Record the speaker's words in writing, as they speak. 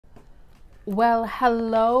Well,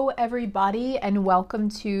 hello everybody and welcome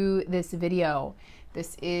to this video.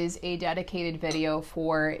 This is a dedicated video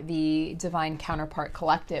for the Divine Counterpart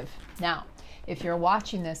Collective. Now, if you're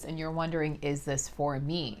watching this and you're wondering, is this for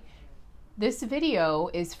me? This video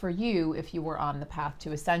is for you if you were on the path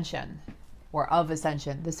to ascension or of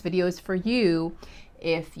ascension. This video is for you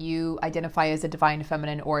if you identify as a divine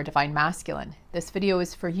feminine or a divine masculine. This video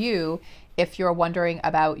is for you if you're wondering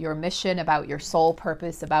about your mission, about your soul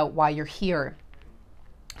purpose, about why you're here.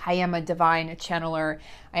 I am a divine channeler.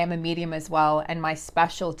 I am a medium as well, and my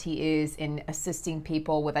specialty is in assisting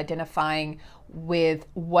people with identifying with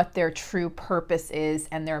what their true purpose is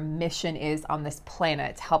and their mission is on this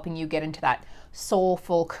planet, helping you get into that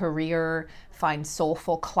soulful career, find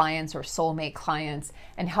soulful clients or soulmate clients,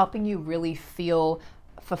 and helping you really feel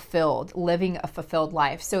fulfilled, living a fulfilled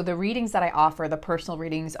life. So the readings that I offer, the personal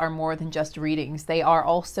readings, are more than just readings. They are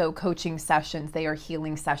also coaching sessions. They are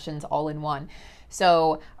healing sessions all in one.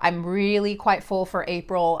 So I'm really quite full for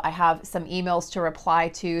April. I have some emails to reply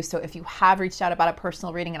to. So if you have reached out about a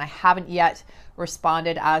personal reading and I haven't yet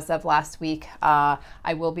responded as of last week,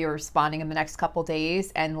 I will be responding in the next couple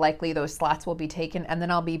days, and likely those slots will be taken, and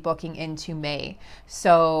then I'll be booking into May.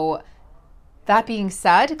 So that being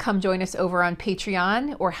said, come join us over on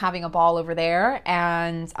Patreon. We're having a ball over there,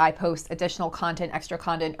 and I post additional content, extra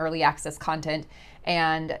content, early access content.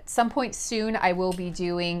 And at some point soon, I will be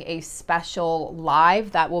doing a special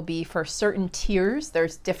live that will be for certain tiers.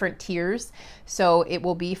 There's different tiers. So it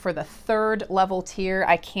will be for the 3rd level tier.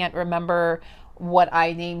 I can't remember what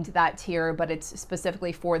I named that tier, but it's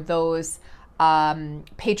specifically for those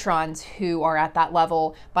patrons who are at that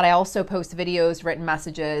level. But I also post videos, written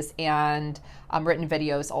messages, and written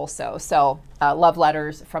videos also. So love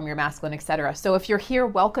letters from your masculine, etc. So if you're here,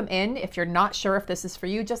 welcome in. If you're not sure if this is for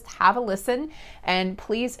you, just have a listen, and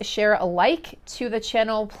please share a like to the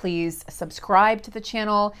channel. Please subscribe to the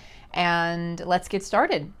channel, and let's get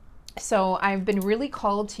started. So I've been really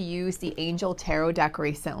called to use the Angel Tarot deck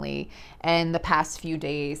recently in the past few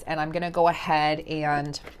days, and I'm going to go ahead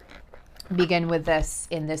and begin with this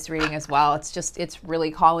in this reading as well. It's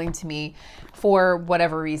really calling to me for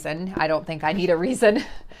whatever reason. I don't think I need a reason.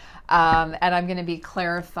 And I'm going to be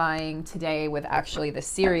clarifying today with actually the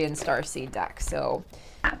Syrian Starseed deck. So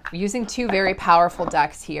I'm using 2 very powerful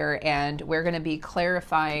decks here, and we're going to be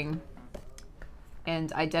clarifying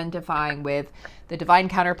and identifying with the divine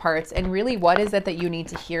counterparts, and really what is it that you need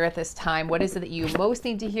to hear at this time? What is it that you most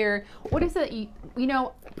need to hear? What is it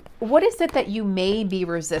what is it that you may be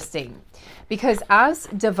resisting? Because as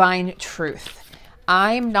divine truth,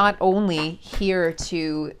 I'm not only here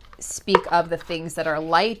to speak of the things that are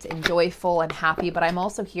light and joyful and happy, but I'm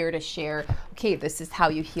also here to share, okay, this is how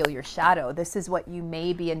you heal your shadow. This is what you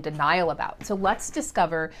may be in denial about. So let's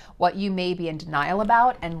discover what you may be in denial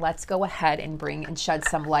about, and let's go ahead and bring and shed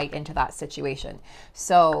some light into that situation.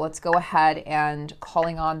 So let's go ahead and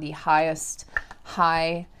calling on the highest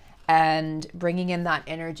high and bringing in that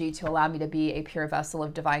energy to allow me to be a pure vessel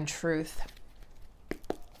of divine truth.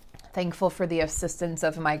 Thankful for the assistance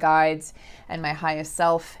of my guides and my highest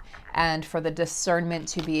self, and for the discernment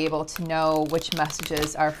to be able to know which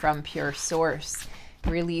messages are from pure source.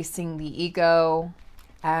 Releasing the ego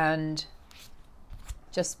and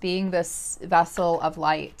just being this vessel of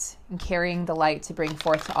light and carrying the light to bring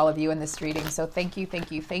forth to all of you in this reading. So thank you, thank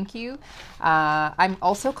you, thank you. I'm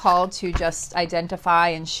also called to just identify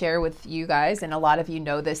and share with you guys, and a lot of you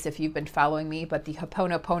know this if you've been following me, but the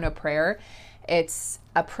Ho'oponopono prayer, it's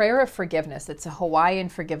a prayer of forgiveness. It's a Hawaiian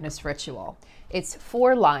forgiveness ritual. It's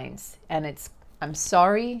 4 lines, and it's, I'm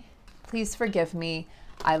sorry, please forgive me,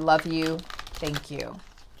 I love you, thank you.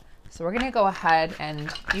 So we're going to go ahead, and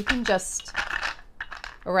you can just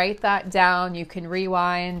write that down. You can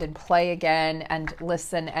rewind and play again and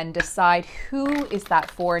listen and decide, who is that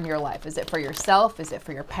for in your life? Is it for yourself? Is it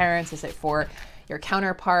for your parents? Is it for your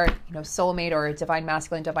counterpart, soulmate, or a divine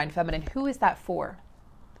masculine, divine feminine? Who is that for?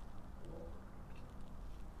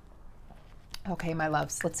 Okay, my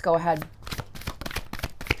loves, let's go ahead.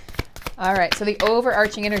 All right, so the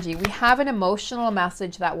overarching energy, we have an emotional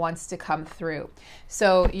message that wants to come through.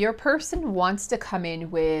 So your person wants to come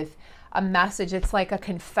in with a message. It's like a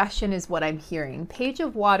confession is what I'm hearing. Page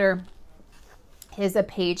of Water is a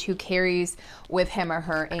page who carries with him or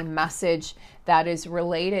her a message that is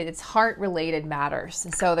related. It's heart-related matters.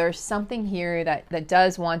 And so there's something here that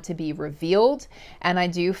does want to be revealed, and I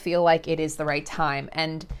do feel like it is the right time.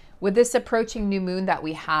 And with this approaching new moon that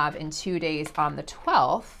we have in 2 days on the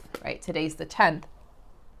 12th, right? Today's the 10th.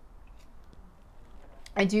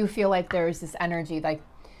 I do feel like there's this energy, like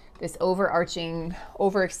this overarching,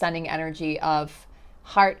 overextending energy of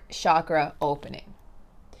heart chakra opening.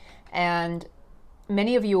 And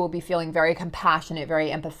many of you will be feeling very compassionate, very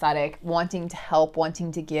empathetic, wanting to help,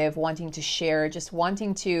 wanting to give, wanting to share, just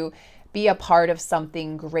wanting to be a part of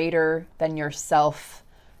something greater than yourself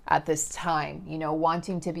at this time, you know,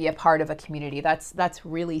 wanting to be a part of a community. That's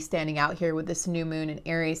really standing out here with this new moon in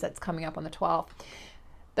Aries that's coming up on the 12th.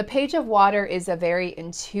 The Page of Water is a very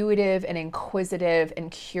intuitive and inquisitive and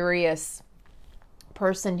curious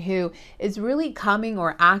person who is really coming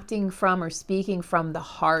or acting from or speaking from the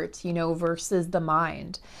heart, you know, versus the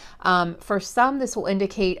mind. For some, this will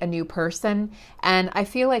indicate a new person. And I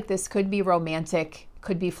feel like this could be romantic,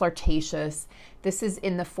 could be flirtatious. This is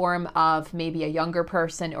in the form of maybe a younger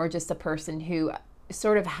person or just a person who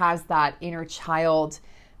sort of has that inner child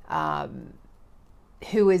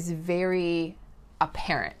who is very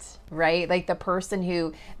apparent, right? Like the person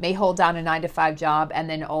who may hold down a 9-to-5 job and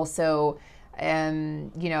then also,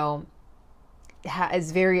 you know,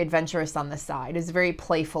 is very adventurous on the side, is very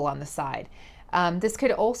playful on the side. This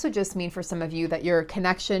could also just mean for some of you that your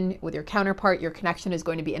connection with your counterpart, your connection is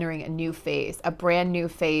going to be entering a new phase, a brand new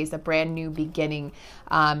phase, a brand new beginning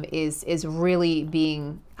is really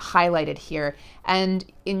being highlighted here. And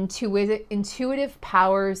intuitive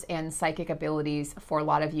powers and psychic abilities for a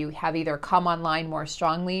lot of you have either come online more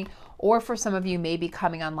strongly, or for some of you may be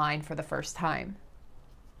coming online for the first time.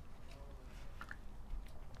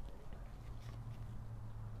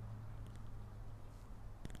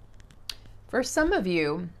 For some of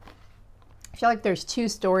you, I feel like there's two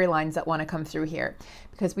storylines that want to come through here,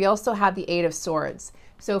 because we also have the Eight of Swords.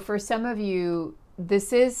 So for some of you,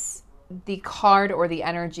 this is the card or the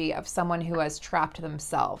energy of someone who has trapped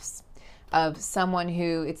themselves, of someone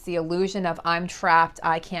who, it's the illusion of I'm trapped,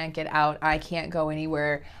 I can't get out, I can't go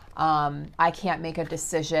anywhere, I can't make a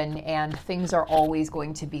decision, and things are always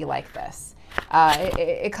going to be like this.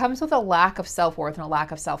 It comes with a lack of self-worth and a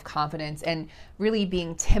lack of self-confidence, and really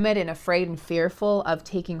being timid and afraid and fearful of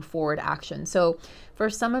taking forward action. So for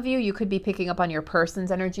some of you, you could be picking up on your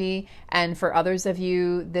person's energy, and for others of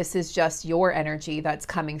you, this is just your energy that's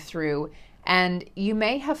coming through. And you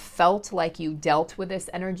may have felt like you dealt with this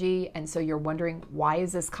energy, and so you're wondering, why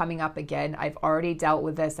is this coming up again? I've already dealt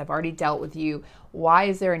with this. I've already dealt with you. Why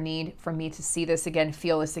is there a need for me to see this again,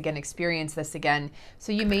 feel this again, experience this again?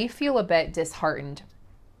 So you may feel a bit disheartened.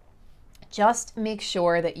 Just make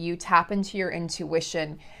sure that you tap into your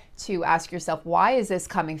intuition to ask yourself, why is this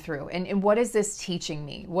coming through? And what is this teaching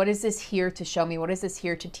me? What is this here to show me? What is this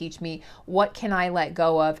here to teach me? What can I let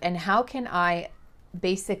go of? And how can I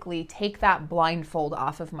basically take that blindfold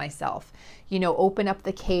off of myself, you know, open up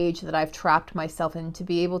the cage that I've trapped myself in, to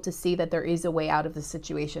be able to see that there is a way out of the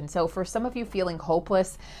situation. So for some of you feeling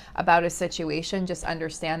hopeless about a situation, just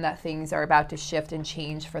understand that things are about to shift and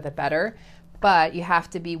change for the better, but you have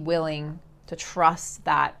to be willing to trust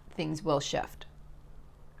that things will shift.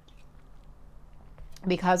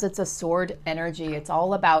 Because it's a sword energy, it's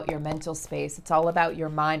all about your mental space. It's all about your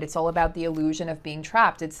mind. It's all about the illusion of being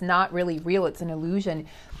trapped. It's not really real. It's an illusion.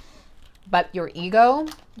 But your ego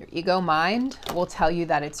mind will tell you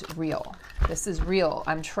that it's real. This is real.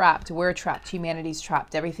 I'm trapped. We're trapped. Humanity's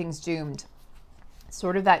trapped. Everything's doomed.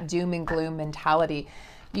 Sort of that doom and gloom mentality.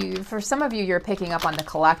 For some of you, you're picking up on the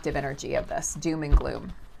collective energy of this doom and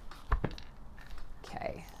gloom.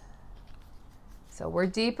 Okay. So we're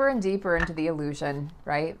deeper and deeper into the illusion,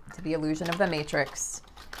 right? To the illusion of the matrix,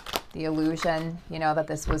 the illusion, you know, that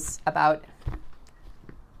this was about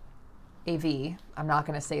AV. I'm not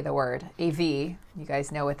going to say the word AV. You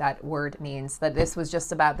guys know what that word means, that this was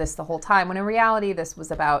just about this the whole time, when in reality, this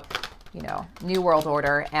was about, you know, New World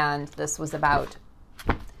Order. And this was about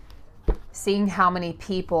seeing how many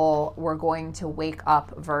people were going to wake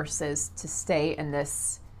up versus to stay in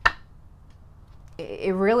this.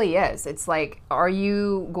 It really is. It's like, are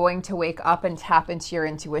you going to wake up and tap into your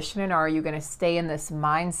intuition, or are you going to stay in this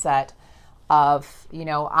mindset of, you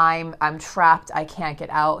know, I'm trapped, I can't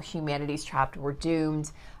get out, humanity's trapped, we're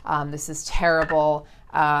doomed, this is terrible.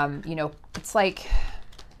 You know, it's like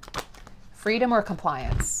freedom or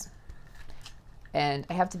compliance. And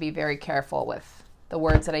I have to be very careful with the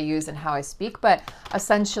words that I use and how I speak, but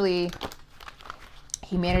essentially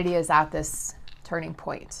humanity is at this turning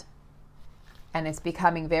point. And it's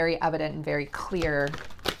becoming very evident and very clear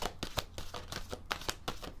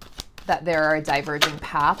that there are diverging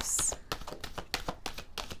paths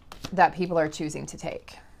that people are choosing to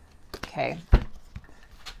take. Okay.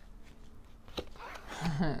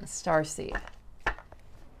 Starseed.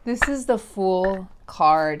 This is the Fool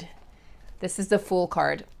card. This is the Fool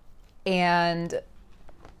card. And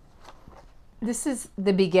this is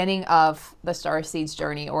the beginning of the Starseed's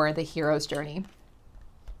journey, or the hero's journey.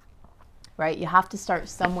 Right? You have to start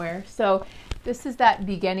somewhere. So This is that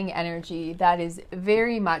beginning energy that is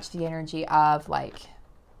very much the energy of like,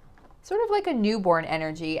 sort of like a newborn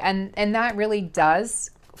energy. And that really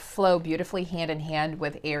does flow beautifully hand in hand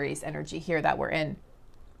with Aries energy here that we're in.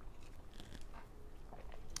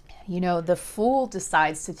 You know, the Fool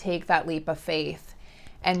decides to take that leap of faith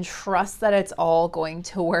and trust that it's all going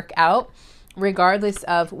to work out, regardless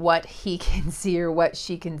of what he can see or what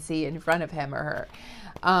she can see in front of him or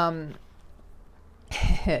her.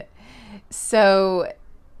 So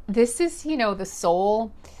this is, you know, the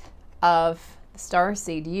soul of the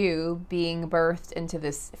starseed, you being birthed into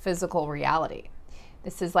this physical reality.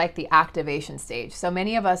 This is like the activation stage. So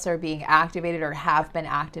many of us are being activated or have been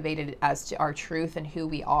activated as to our truth and who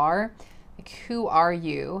we are. Like, who are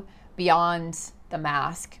you beyond the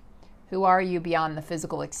mask? Who are you beyond the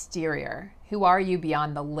physical exterior? Who are you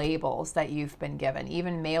beyond the labels that you've been given?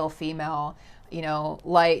 Even male, female, you know,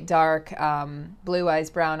 light, dark, blue eyes,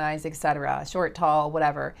 brown eyes, etc., short, tall,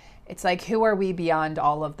 whatever. It's like, who are we beyond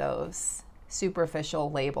all of those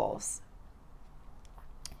superficial labels?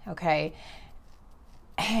 Okay.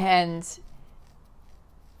 And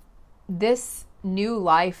this new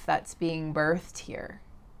life that's being birthed here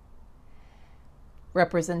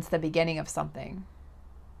represents the beginning of something.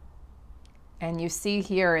 And you see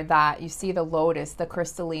here that you see the lotus, the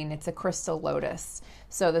crystalline, it's a crystal lotus.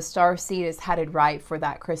 So the starseed is headed right for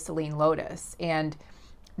that crystalline lotus. And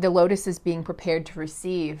the lotus is being prepared to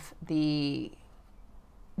receive the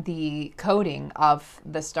coding of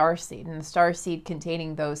the starseed, and the starseed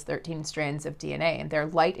containing those 13 strands of DNA, and they're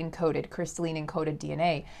light encoded, crystalline encoded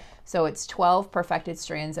DNA. So it's 12 perfected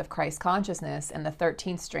strands of Christ consciousness, and the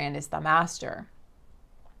 13th strand is the master.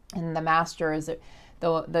 And the master is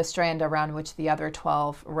the strand around which the other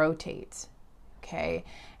 12 rotate. Okay.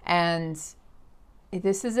 And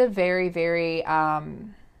this is a very, very,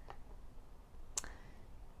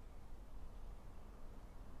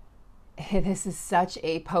 this is such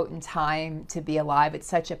a potent time to be alive. It's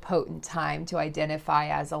such a potent time to identify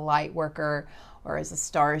as a light worker or as a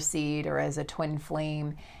starseed or as a twin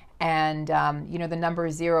flame. And, you know, the number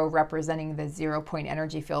 0 representing the 0 point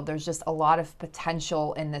energy field. There's just a lot of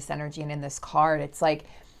potential in this energy and in this card. It's like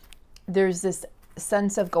there's this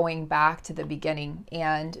sense of going back to the beginning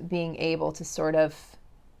and being able to sort of,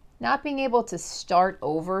 not being able to start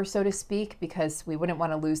over, so to speak, because we wouldn't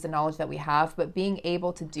want to lose the knowledge that we have, but being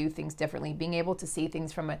able to do things differently, being able to see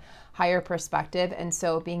things from a higher perspective. And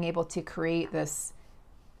so being able to create this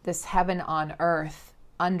heaven on earth,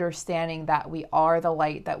 understanding that we are the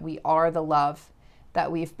light, that we are the love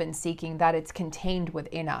that we've been seeking, that it's contained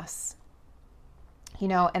within us. You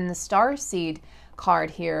know, and the starseed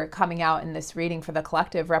card here coming out in this reading for the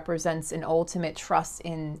collective represents an ultimate trust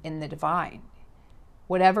in the divine.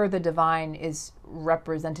 Whatever the divine is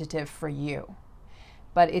representative for you.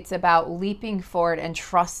 But it's about leaping forward and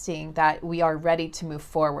trusting that we are ready to move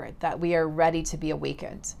forward, that we are ready to be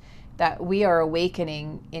awakened, that we are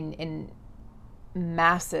awakening in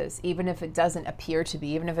masses, even if it doesn't appear to be,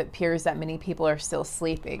 even if it appears that many people are still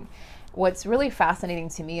sleeping. What's really fascinating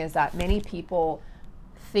to me is that many people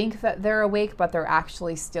think that they're awake, but they're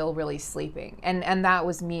actually still really sleeping. And that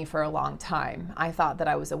was me for a long time. I thought that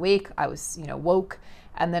I was awake, I was, you know, woke,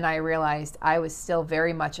 and then I realized I was still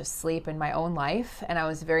very much asleep in my own life, and I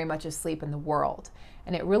was very much asleep in the world.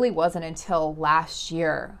 And it really wasn't until last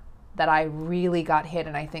year that I really got hit,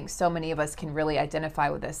 and I think so many of us can really identify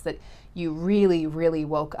with this, that you really, really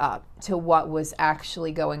woke up to what was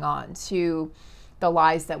actually going on, to the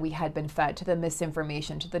lies that we had been fed, to the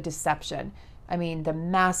misinformation, to the deception. I mean, the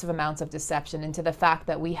massive amounts of deception, and to the fact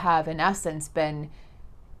that we have, in essence,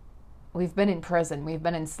 we've been in prison, we've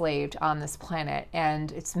been enslaved on this planet,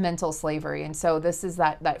 and it's mental slavery. And so this is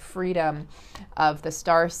that freedom of the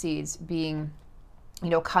starseeds being, you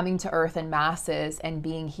know, coming to earth in masses and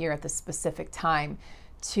being here at the specific time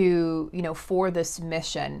to, you know, for this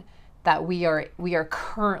mission that we are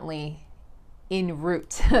currently en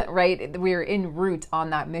route, right? We're en route on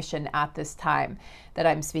that mission at this time that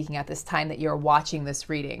I'm speaking, at this time that you're watching this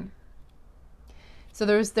reading. So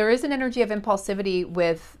there is an energy of impulsivity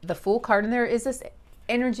with the Fool card, and there is this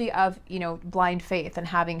energy of, you know, blind faith and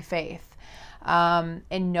having faith, and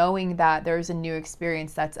knowing that there's a new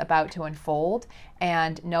experience that's about to unfold,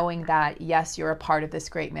 and knowing that, yes, you're a part of this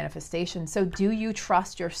great manifestation. So do you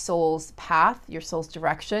trust your soul's path, your soul's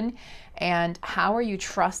direction? And how are you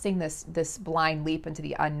trusting this blind leap into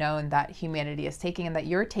the unknown that humanity is taking, and that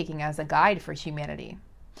you're taking as a guide for humanity?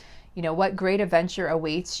 You know, what great adventure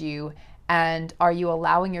awaits you? And are you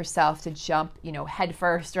allowing yourself to jump, you know, head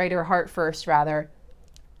first, right? Or heart first, rather.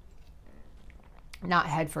 Not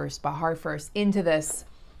head first, but heart first, into this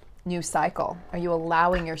new cycle? Are you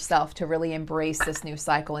allowing yourself to really embrace this new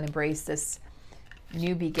cycle and embrace this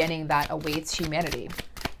new beginning that awaits humanity?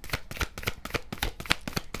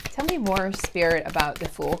 Tell me more, Spirit, about the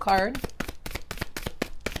Fool card.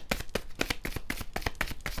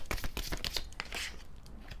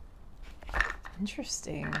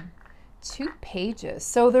 Interesting. 2 pages.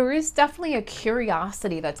 So there is definitely a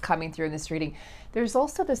curiosity that's coming through in this reading. There's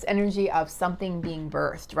also this energy of something being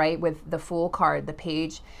birthed, right? With the Fool card, the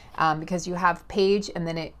page, because you have page and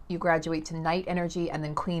then you graduate to knight energy and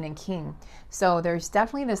then queen and king. So there's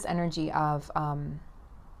definitely this energy of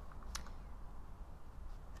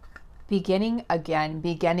beginning again,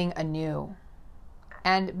 beginning anew.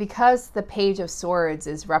 And because the Page of Swords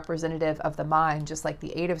is representative of the mind, just like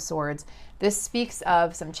the 8 of Swords, this speaks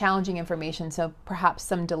of some challenging information, so perhaps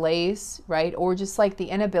some delays, right? Or just like the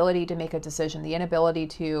inability to make a decision, the inability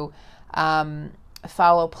to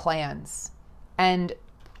follow plans. And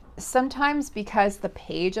sometimes because the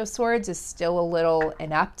Page of Swords is still a little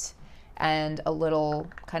inept and a little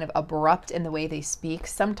kind of abrupt in the way they speak,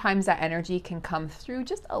 sometimes that energy can come through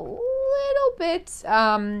just a little bit...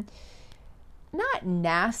 not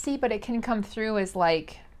nasty, but it can come through as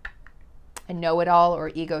like a know-it-all or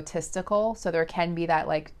egotistical. So there can be that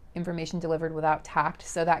like information delivered without tact.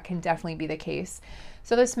 So that can definitely be the case.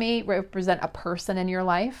 So this may represent a person in your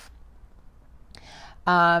life.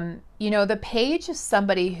 You know, the page is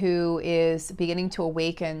somebody who is beginning to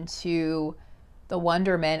awaken to the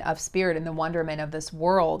wonderment of spirit and the wonderment of this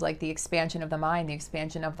world, like the expansion of the mind, the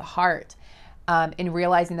expansion of the heart. In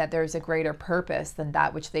realizing that there's a greater purpose than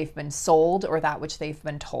that which they've been sold or that which they've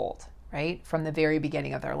been told, right? From the very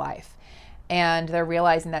beginning of their life. And they're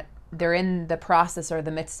realizing that they're in the process or the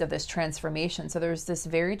midst of this transformation. So there's this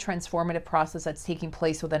very transformative process that's taking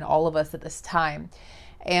place within all of us at this time.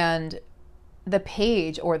 And the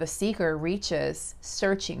page or the seeker reaches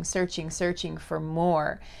searching, searching, searching for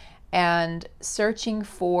more. And searching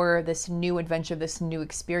for this new adventure, this new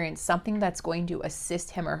experience, something that's going to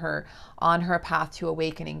assist him or her on her path to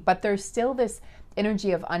awakening. But there's still this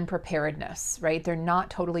energy of unpreparedness, right? They're not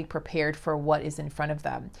totally prepared for what is in front of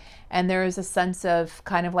them. And there is a sense of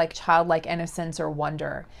kind of like childlike innocence or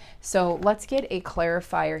wonder. So let's get a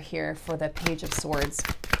clarifier here for the Page of Swords.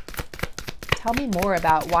 Tell me more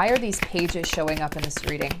about why are these pages showing up in this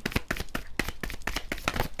reading?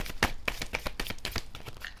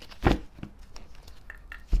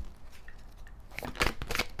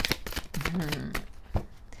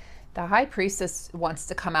 The High Priestess wants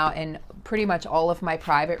to come out in pretty much all of my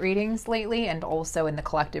private readings lately and also in the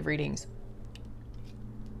collective readings.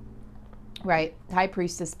 Right, High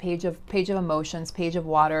Priestess, page of emotions, page of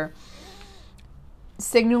water,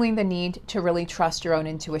 signaling the need to really trust your own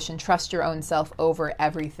intuition, trust your own self over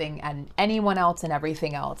everything and anyone else and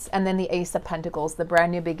everything else. And then the Ace of Pentacles, the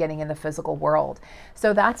brand new beginning in the physical world.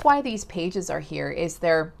 So that's why these pages are here, is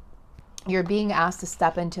you're being asked to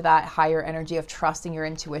step into that higher energy of trusting your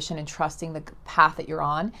intuition and trusting the path that you're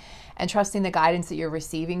on and trusting the guidance that you're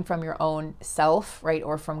receiving from your own self, right?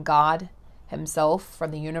 Or from God himself,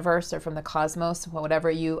 from the universe or from the cosmos,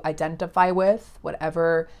 whatever you identify with,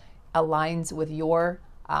 whatever aligns with your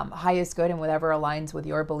highest good and whatever aligns with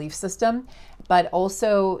your belief system. But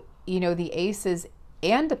also, you know, the aces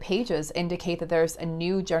and the pages indicate that there's a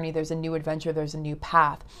new journey, there's a new adventure, there's a new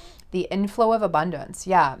path. The inflow of abundance.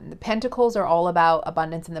 Yeah, the Pentacles are all about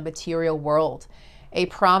abundance in the material world. A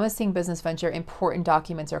promising business venture, important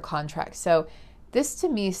documents or contracts. So this to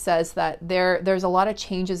me says that there's a lot of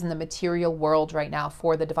changes in the material world right now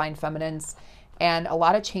for the Divine Feminines, and a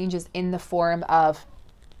lot of changes in the form of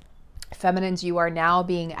feminines. You are now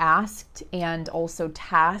being asked and also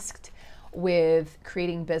tasked with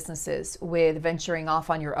creating businesses, with venturing off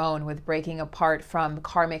on your own, with breaking apart from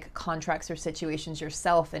karmic contracts or situations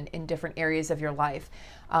yourself in different areas of your life.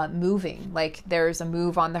 Moving, like there's a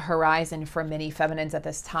move on the horizon for many feminines at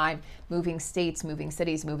this time, moving states, moving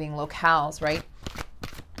cities, moving locales, right?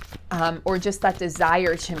 Or just that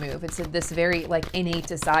desire to move. It's this very like innate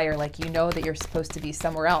desire, like you know that you're supposed to be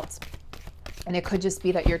somewhere else. And it could just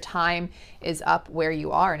be that your time is up where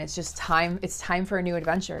you are and it's just time. It's time for a new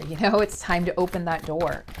adventure. You know, it's time to open that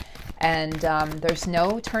door. And there's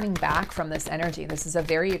no turning back from this energy. This is a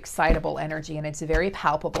very excitable energy and it's very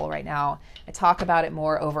palpable right now. I talk about it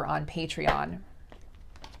more over on Patreon.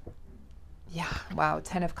 Yeah, wow,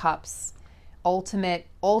 10 of Cups. Ultimate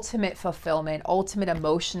fulfillment, ultimate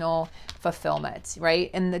emotional fulfillment,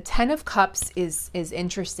 right? And the 10 of Cups is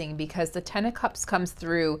interesting because the 10 of Cups comes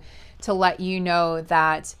through to let you know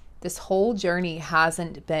that this whole journey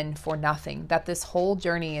hasn't been for nothing, that this whole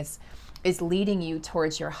journey is leading you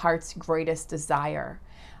towards your heart's greatest desire.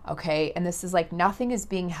 Okay, and this is like nothing is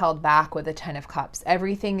being held back with the Ten of Cups.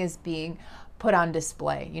 Everything is being put on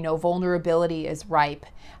display. You know, vulnerability is ripe,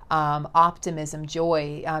 optimism,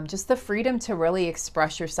 joy, just the freedom to really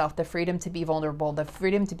express yourself, the freedom to be vulnerable, the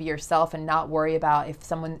freedom to be yourself and not worry about if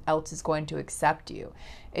someone else is going to accept you.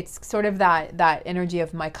 It's sort of that energy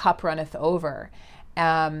of my cup runneth over.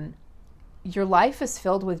 Your life is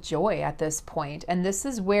filled with joy at this point, and this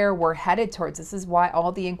is where we're headed towards. This is why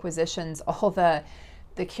all the inquisitions, all the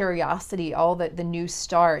curiosity, all the new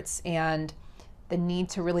starts, and the need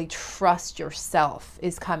to really trust yourself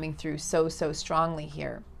is coming through so strongly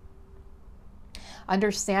here.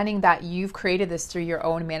 Understanding that you've created this through your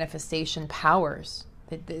own manifestation powers.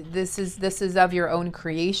 This is of your own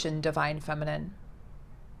creation, Divine Feminine.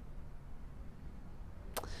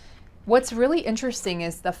 What's really interesting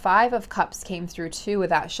is the Five of Cups came through too with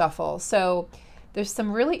that shuffle. So there's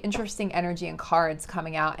some really interesting energy and cards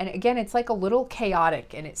coming out. And again, it's like a little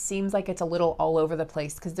chaotic, and it seems like it's a little all over the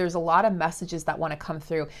place because there's a lot of messages that want to come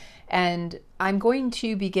through. And I'm going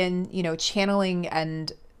to begin, you know, channeling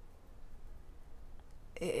and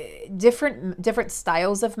different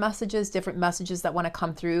styles of messages, different messages that want to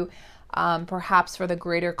come through, perhaps for the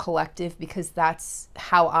greater collective, because that's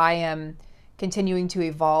how I am continuing to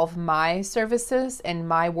evolve my services and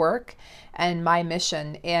my work and my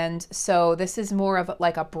mission. And so this is more of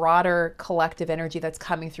like a broader collective energy that's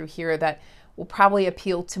coming through here that will probably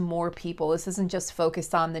appeal to more people. This isn't just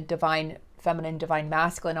focused on the Divine Feminine, Divine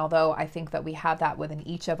Masculine, although I think that we have that within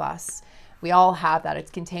each of us. We all have that.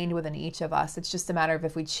 It's contained within each of us. It's just a matter of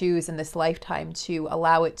if we choose in this lifetime to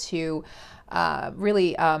allow it to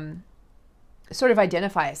really sort of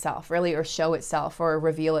identify itself, really, or show itself or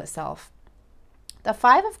reveal itself. The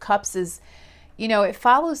Five of Cups is, you know, it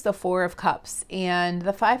follows the Four of Cups, and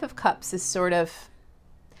the Five of Cups is sort of,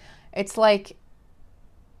 it's like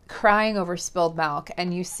crying over spilled milk,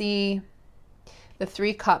 and you see the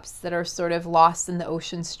Three Cups that are sort of lost in the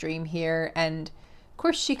ocean stream here, and of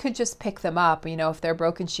course she could just pick them up, you know, if they're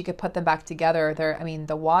broken she could put them back together. I mean,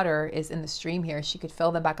 the water is in the stream here, she could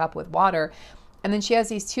fill them back up with water. And then she has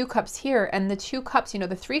these two cups here, and the two cups, you know,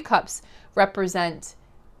 the Three Cups represent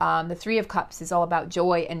the Three of Cups is all about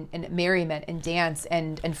joy and merriment and dance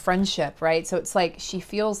and friendship, right? So it's like she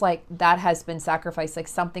feels like that has been sacrificed, like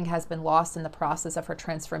something has been lost in the process of her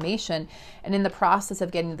transformation. And in the process of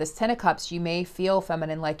getting this Ten of Cups, you may feel,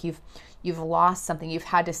 feminine, like you've lost something. You've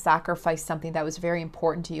had to sacrifice something that was very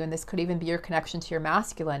important to you. And this could even be your connection to your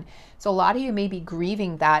masculine. So a lot of you may be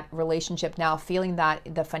grieving that relationship now, feeling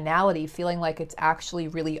that the finality, feeling like it's actually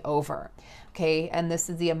really over. Okay, and this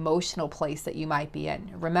is the emotional place that you might be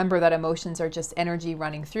in. Remember that emotions are just energy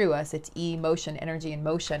running through us. It's emotion, energy in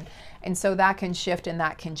motion. And so that can shift and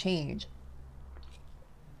that can change.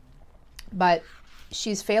 But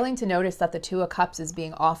she's failing to notice that the Two of Cups is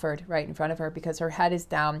being offered right in front of her because her head is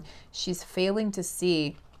down. She's failing to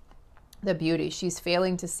see the beauty. She's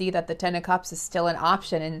failing to see that the Ten of Cups is still an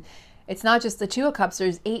option. And it's not just the Two of Cups.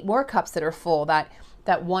 There's 8 more cups that are full that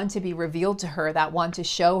want to be revealed to her, that want to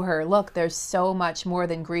show her, look, there's so much more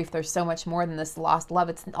than grief. There's so much more than this lost love.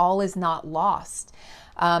 It's all is not lost.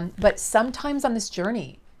 But sometimes on this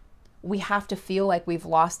journey, we have to feel like we've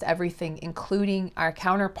lost everything, including our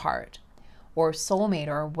counterpart or soulmate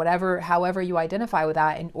or whatever, however you identify with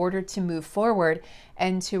that, in order to move forward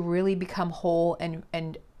and to really become whole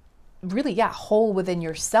and really, yeah, whole within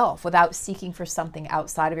yourself without seeking for something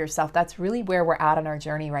outside of yourself. That's really where we're at on our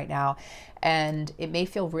journey right now. And it may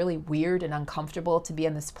feel really weird and uncomfortable to be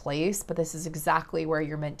in this place, but this is exactly where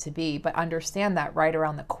you're meant to be. But understand that right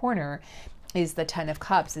around the corner is the Ten of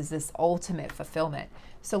Cups, is this ultimate fulfillment.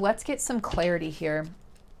 So let's get some clarity here.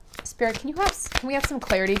 Spirit, can we have some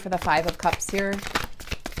clarity for the Five of Cups here?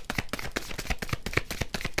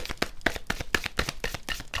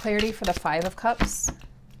 Clarity for the Five of Cups.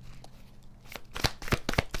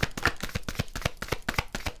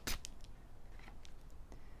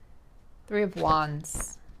 Three of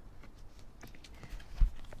Wands.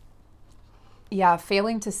 Yeah,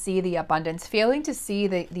 failing to see the abundance, failing to see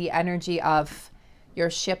the energy of your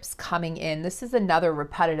ships coming in. This is another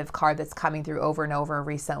repetitive card that's coming through over and over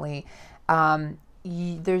recently.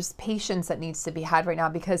 There's patience that needs to be had right now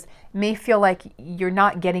because it may feel like you're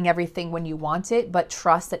not getting everything when you want it, but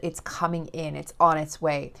trust that it's coming in, it's on its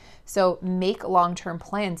way. So make long-term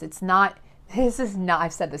plans. This is not,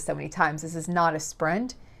 I've said this so many times, this is not a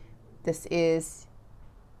sprint. This is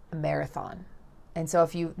a marathon. And so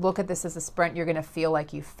if you look at this as a sprint, you're going to feel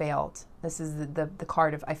like you failed. This is the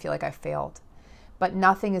card of I feel like I failed. But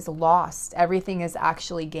nothing is lost. Everything is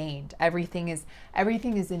actually gained. Everything is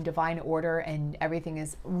in divine order, and everything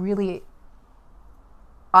is really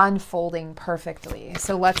unfolding perfectly.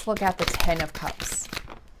 So let's look at the 10 of Cups.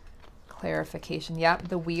 Clarification. Yep,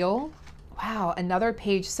 the Wheel. Wow, another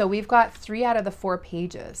page. So we've got 3 out of the 4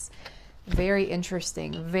 pages. Very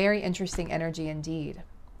interesting energy indeed.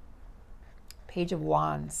 Page of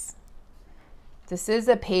Wands. This is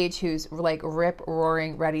a page who's like rip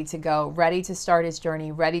roaring, ready to go, ready to start his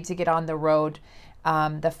journey, ready to get on the road.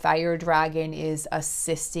 The Fire Dragon is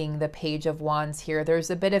assisting the Page of Wands here. There's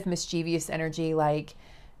a bit of mischievous energy, like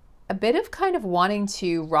a bit of kind of wanting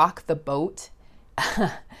to rock the boat,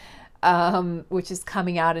 which is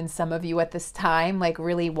coming out in some of you at this time, like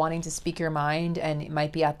really wanting to speak your mind, and it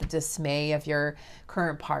might be at the dismay of your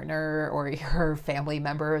current partner or your family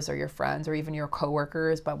members or your friends or even your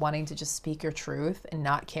coworkers, but wanting to just speak your truth and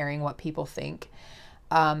not caring what people think.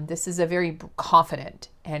 This is a very confident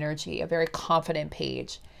energy, a very confident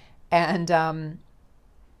page. And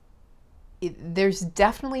there's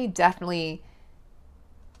definitely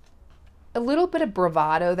a little bit of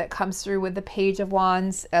bravado that comes through with the Page of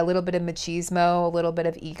Wands, a little bit of machismo, a little bit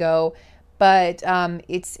of ego, but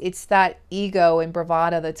it's that ego and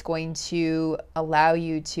bravado that's going to allow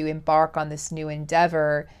you to embark on this new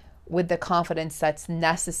endeavor with the confidence that's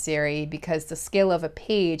necessary, because the skill of a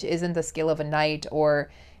page isn't the skill of a knight, or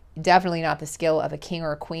definitely not the skill of a king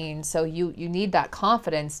or a queen. So you need that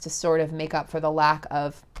confidence to sort of make up for the lack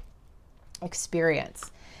of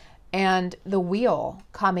experience. And the Wheel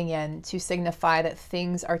coming in to signify that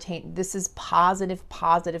things are changing. This is positive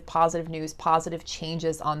news, positive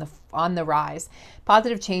changes on the rise,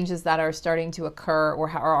 positive changes that are starting to occur or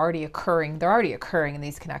are already occurring. They're already occurring in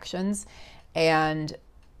these connections, and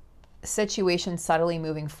situations subtly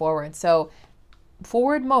moving forward. So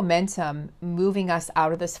forward momentum, moving us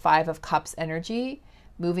out of this 5 of Cups energy,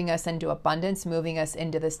 moving us into abundance, moving us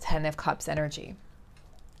into this 10 of Cups energy.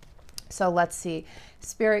 So let's see.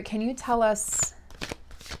 Spirit, can you tell us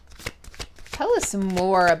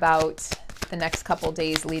more about the next couple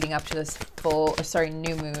days leading up to this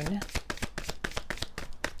new moon?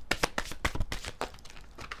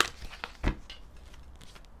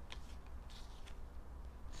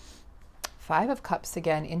 Five of Cups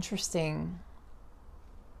again, interesting.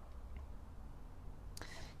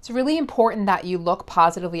 It's really important that you look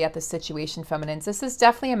positively at the situation, feminines. This is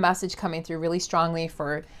definitely a message coming through really strongly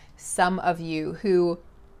for some of you who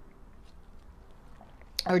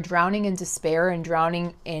are drowning in despair and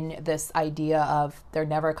drowning in this idea of they're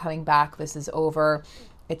never coming back, this is over,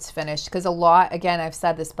 it's finished. Because a lot, again, I've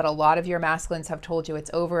said this, but a lot of your masculines have told you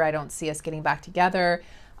it's over, I don't see us getting back together.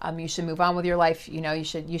 You should move on with your life. You know, you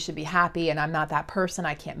should be happy, and I'm not that person.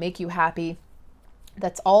 I can't make you happy.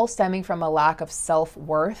 That's all stemming from a lack of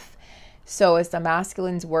self-worth. So as the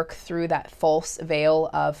masculines work through that false veil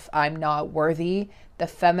of I'm not worthy, the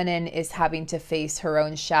feminine is having to face her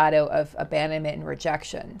own shadow of abandonment and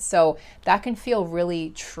rejection. So that can feel really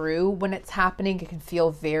true when it's happening. It can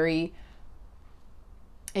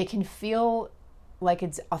feel like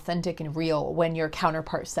it's authentic and real when your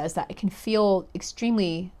counterpart says that. It can feel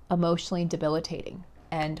extremely emotionally debilitating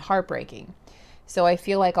and heartbreaking. So I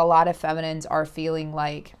feel like a lot of feminines are feeling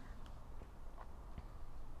like,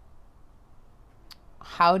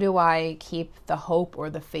 how do I keep the hope or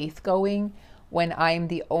the faith going when I'm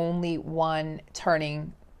the only one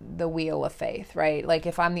turning the wheel of faith, right? Like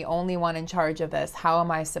if I'm the only one in charge of this, how am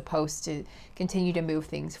I supposed to continue to move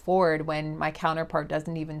things forward when my counterpart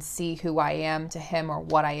doesn't even see who I am to him or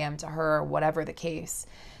what I am to her, or whatever the case.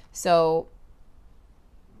 So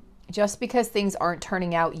just because things aren't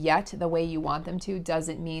turning out yet the way you want them to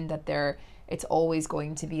doesn't mean that it's always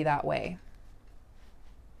going to be that way.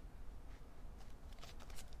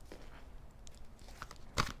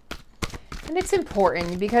 And it's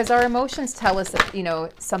important because our emotions tell us that, you know,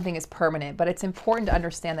 something is permanent, but it's important to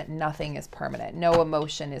understand that nothing is permanent. No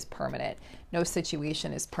emotion is permanent. No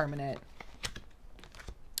situation is permanent.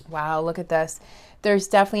 Wow, look at this. There's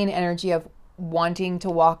definitely an energy of wanting to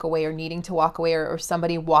walk away or needing to walk away, or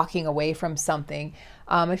somebody walking away from something.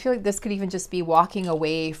 I feel like this could even just be walking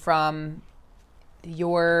away from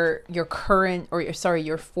your current, or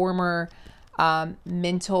your former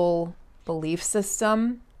mental belief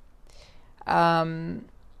system.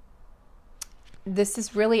 This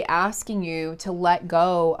is really asking you to let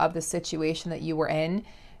go of the situation that you were in.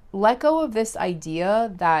 Let go of this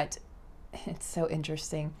idea that, it's so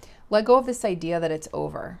interesting. Let go of this idea that it's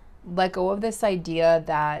over. Let go of this idea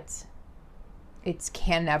that it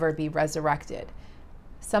can never be resurrected.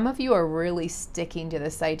 Some of you are really sticking to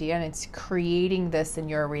this idea, and it's creating this in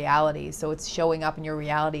your reality. So it's showing up in your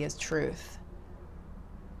reality as truth.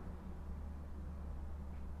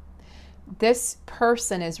 this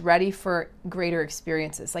person is ready for greater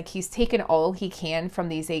experiences. Like he's taken all he can from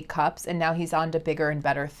these 8 cups and now he's on to bigger and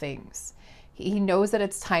better things. He knows that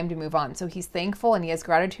it's time to move on. So he's thankful and he has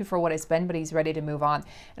gratitude for what has been, but he's ready to move on.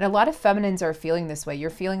 And a lot of feminines are feeling this way. You're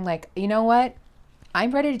feeling like, you know what?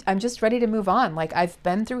 I'm just ready to move on. Like I've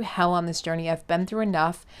been through hell on this journey. I've been through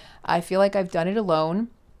enough. I feel like I've done it alone.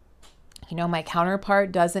 You know, my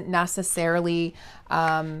counterpart isn't necessarily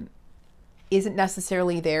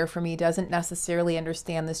there for me, doesn't necessarily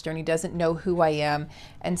understand this journey, doesn't know who I am.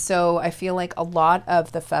 And so I feel like a lot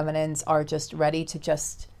of the feminines are just ready to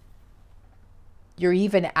just, you're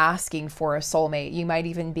even asking for a soulmate. You might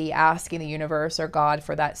even be asking the universe or God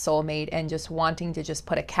for that soulmate and just wanting to just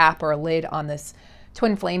put a cap or a lid on this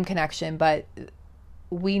twin flame connection. But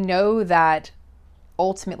we know that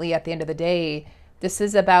ultimately at the end of the day, this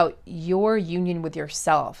is about your union with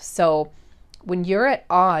yourself. So when you're at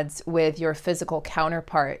odds with your physical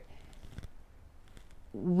counterpart,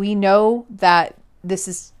 we know that this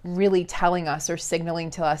is really telling us or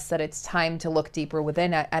signaling to us that it's time to look deeper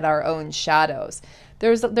within at our own shadows.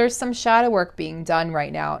 There's some shadow work being done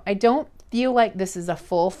right now. I don't feel like this is a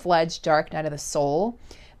full-fledged dark night of the soul,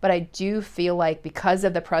 but I do feel like because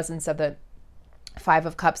of the presence of the 5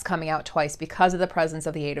 of Cups coming out twice, because of the presence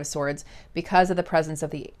of the 8 of Swords, because of the presence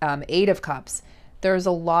of the 8 of Cups, there's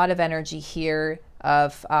a lot of energy here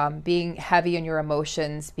of being heavy in your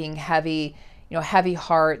emotions, being heavy, you know, heavy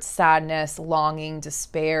heart, sadness, longing,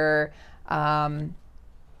 despair,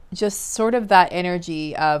 just sort of that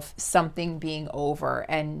energy of something being over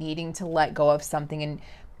and needing to let go of something and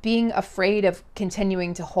being afraid of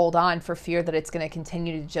continuing to hold on for fear that it's going to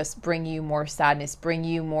continue to just bring you more sadness, bring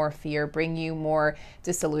you more fear, bring you more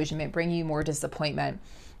disillusionment, bring you more disappointment.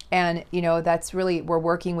 And, you know, that's really, we're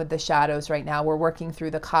working with the shadows right now. We're working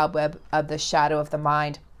through the cobweb of the shadow of the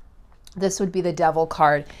mind. This would be the Devil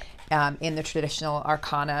card in the traditional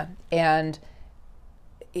arcana. And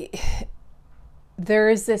there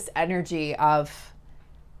is this energy of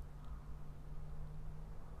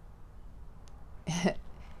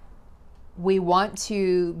we want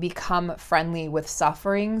to become friendly with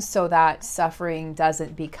suffering so that suffering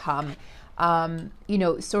doesn't become, you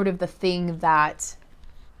know, sort of the thing that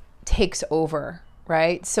takes over,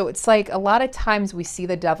 right? So it's like a lot of times we see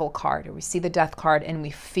the Devil card or we see the Death card and we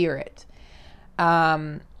fear it.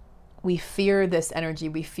 We fear this energy.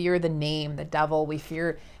 We fear the name, the Devil. We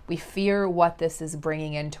fear what this is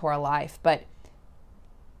bringing into our life. But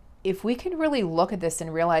if we can really look at this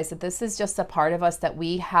and realize that this is just a part of us that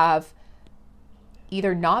we have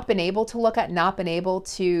either not been able to look at, not been able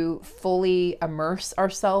to fully immerse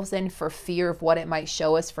ourselves in for fear of what it might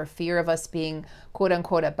show us, for fear of us being quote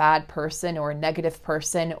unquote a bad person or a negative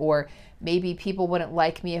person, or maybe people wouldn't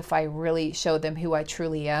like me if I really showed them who I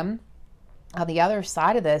truly am. On the other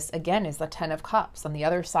side of this, again, is the 10 of Cups. On the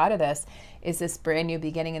other side of this is this brand new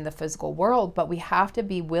beginning in the physical world, but we have to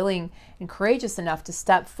be willing and courageous enough to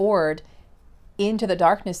step forward into the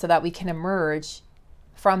darkness so that we can emerge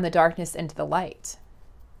from the darkness into the light.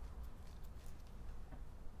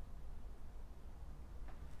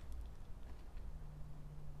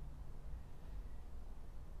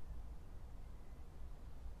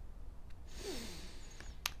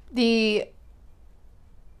 The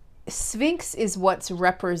Sphinx is what's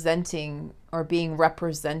representing or being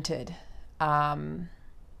represented, you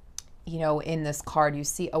know, in this card. You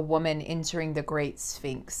see a woman entering the Great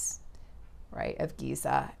Sphinx, right, of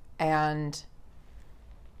Giza. And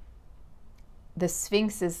the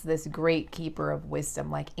Sphinx is this great keeper of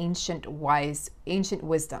wisdom, like ancient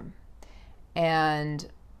wisdom. And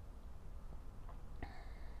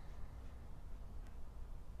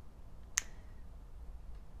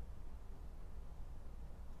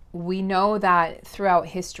we know that throughout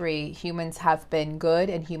history, humans have been good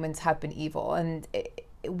and humans have been evil. And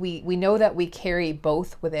we know that we carry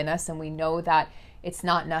both within us, and we know that it's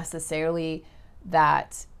not necessarily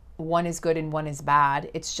that one is good and one is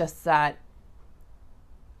bad. It's just that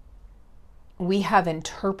we have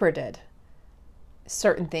interpreted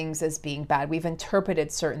certain things as being bad. We've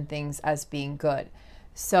interpreted certain things as being good.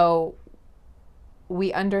 So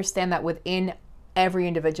we understand that within every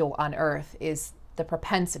individual on earth is the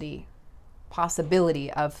propensity,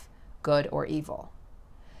 possibility of good or evil.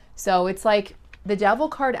 So it's like the Devil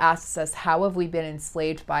card asks us, how have we been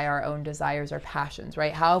enslaved by our own desires or passions,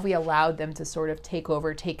 right? How have we allowed them to sort of take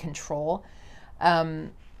over, take control?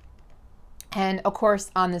 And of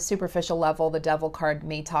course, on the superficial level, the Devil card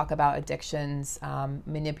may talk about addictions,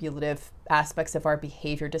 manipulative aspects of our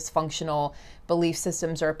behavior, dysfunctional belief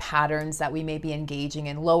systems or patterns that we may be engaging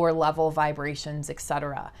in, lower level vibrations,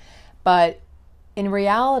 etc. But in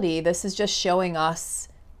reality, this is just showing us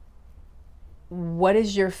what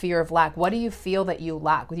is your fear of lack? What do you feel that you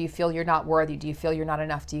lack? Do you feel you're not worthy? Do you feel you're not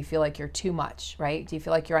enough? Do you feel like you're too much, right? Do you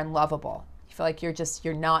feel like you're unlovable? Do you feel like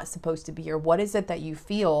you're not supposed to be here? What is it that you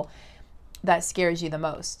feel that scares you the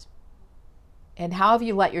most? And how have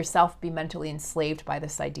you let yourself be mentally enslaved by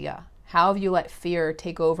this idea? How have you let fear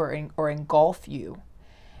take over or engulf you?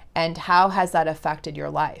 And how has that affected your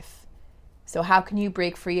life? So how can you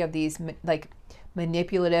break free of these like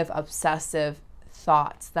manipulative, obsessive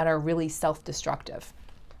thoughts that are really self-destructive?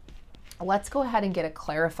 Let's go ahead and get a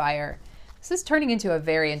clarifier. This is turning into a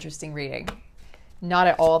very interesting reading. Not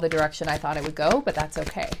at all the direction I thought it would go, but that's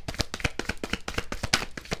okay.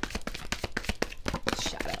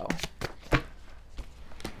 Shadow.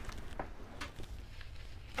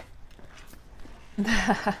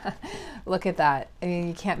 Look at that. I mean,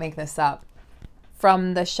 you can't make this up.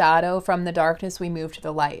 From the shadow, from the darkness, we move to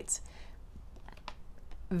the light.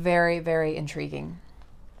 Very, very intriguing.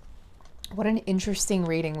 What an interesting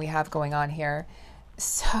reading we have going on here.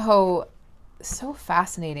 So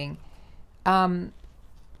fascinating.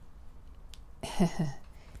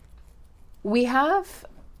 We have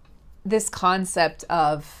this concept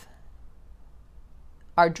of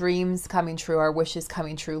our dreams coming true, our wishes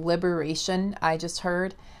coming true, liberation, I just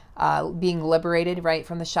heard, being liberated, right,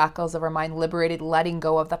 from the shackles of our mind, liberated, letting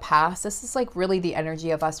go of the past. This is like really the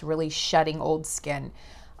energy of us really shedding old skin.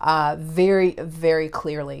 Very, very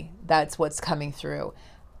clearly, that's what's coming through.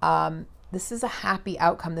 This is a happy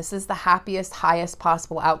outcome. This is the happiest, highest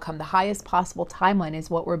possible outcome. The highest possible timeline is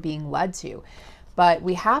what we're being led to. But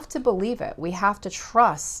we have to believe it. We have to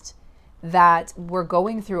trust that we're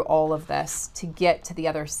going through all of this to get to the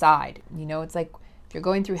other side. You know, it's like if you're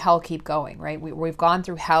going through hell, keep going, right? We've gone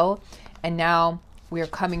through hell, and now we are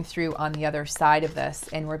coming through on the other side of this,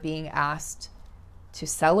 and we're being asked to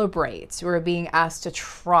celebrate. We're being asked to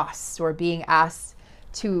trust. We're being asked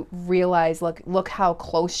to realize, look how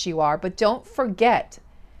close you are. But don't forget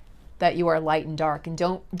that you are light and dark, and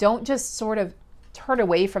don't just sort of turn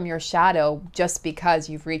away from your shadow just because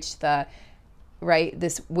you've reached the right,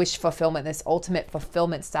 this wish fulfillment, this ultimate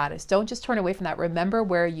fulfillment status. Don't just turn away from that. Remember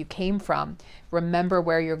where you came from. Remember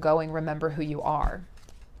where you're going. Remember who you are.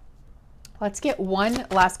 Let's get one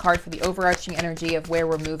last card for the overarching energy of where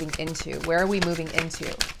we're moving into. Where are we moving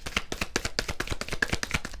into?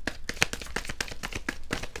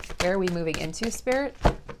 Where are we moving into, Spirit?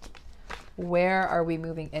 Where are we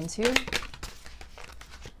moving into?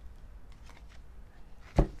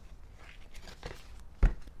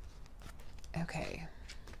 Okay.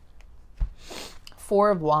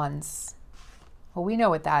 Four of Wands. Well, we know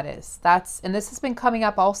what that is. And this has been coming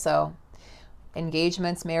up also.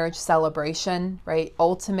 Engagements, marriage, celebration, right?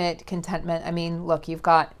 Ultimate contentment. I mean, look, you've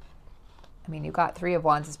got Three of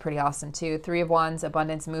Wands is pretty awesome too. Three of Wands,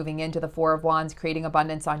 abundance moving into the Four of Wands, creating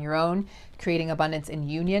abundance on your own, creating abundance in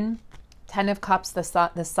union. 10 of Cups, the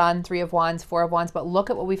sun, Three of Wands, Four of Wands. But look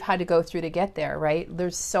at what we've had to go through to get there, right?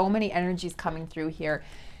 There's so many energies coming through here.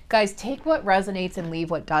 Guys, take what resonates and leave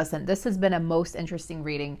what doesn't. This has been a most interesting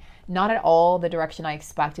reading. Not at all the direction I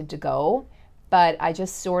expected to go, but I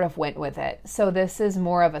just sort of went with it. So this is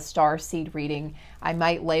more of a starseed reading. I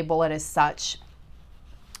might label it as such.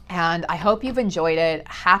 And I hope you've enjoyed it.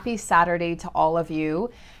 Happy Saturday to all of you.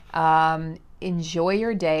 Enjoy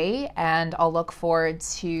your day, and I'll look forward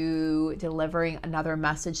to delivering another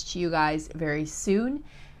message to you guys very soon.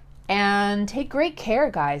 And take great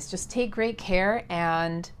care, guys. Just take great care,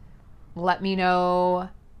 and let me know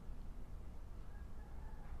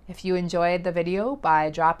if you enjoyed the video by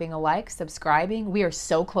dropping a like, subscribing. We are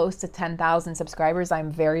so close to 10,000 subscribers.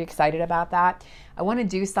 I'm very excited about that. I want to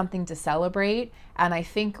do something to celebrate. And I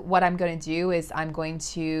think what I'm going to do is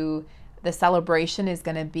the celebration is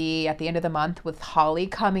going to be at the end of the month with Holly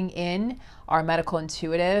coming in, our medical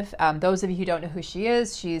intuitive. Those of you who don't know who she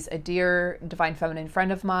is, she's a dear divine feminine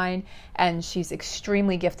friend of mine, and she's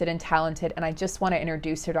extremely gifted and talented. And I just want to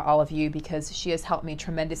introduce her to all of you because she has helped me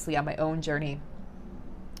tremendously on my own journey.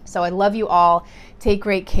 So I love you all. Take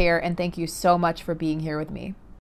great care, and thank you so much for being here with me.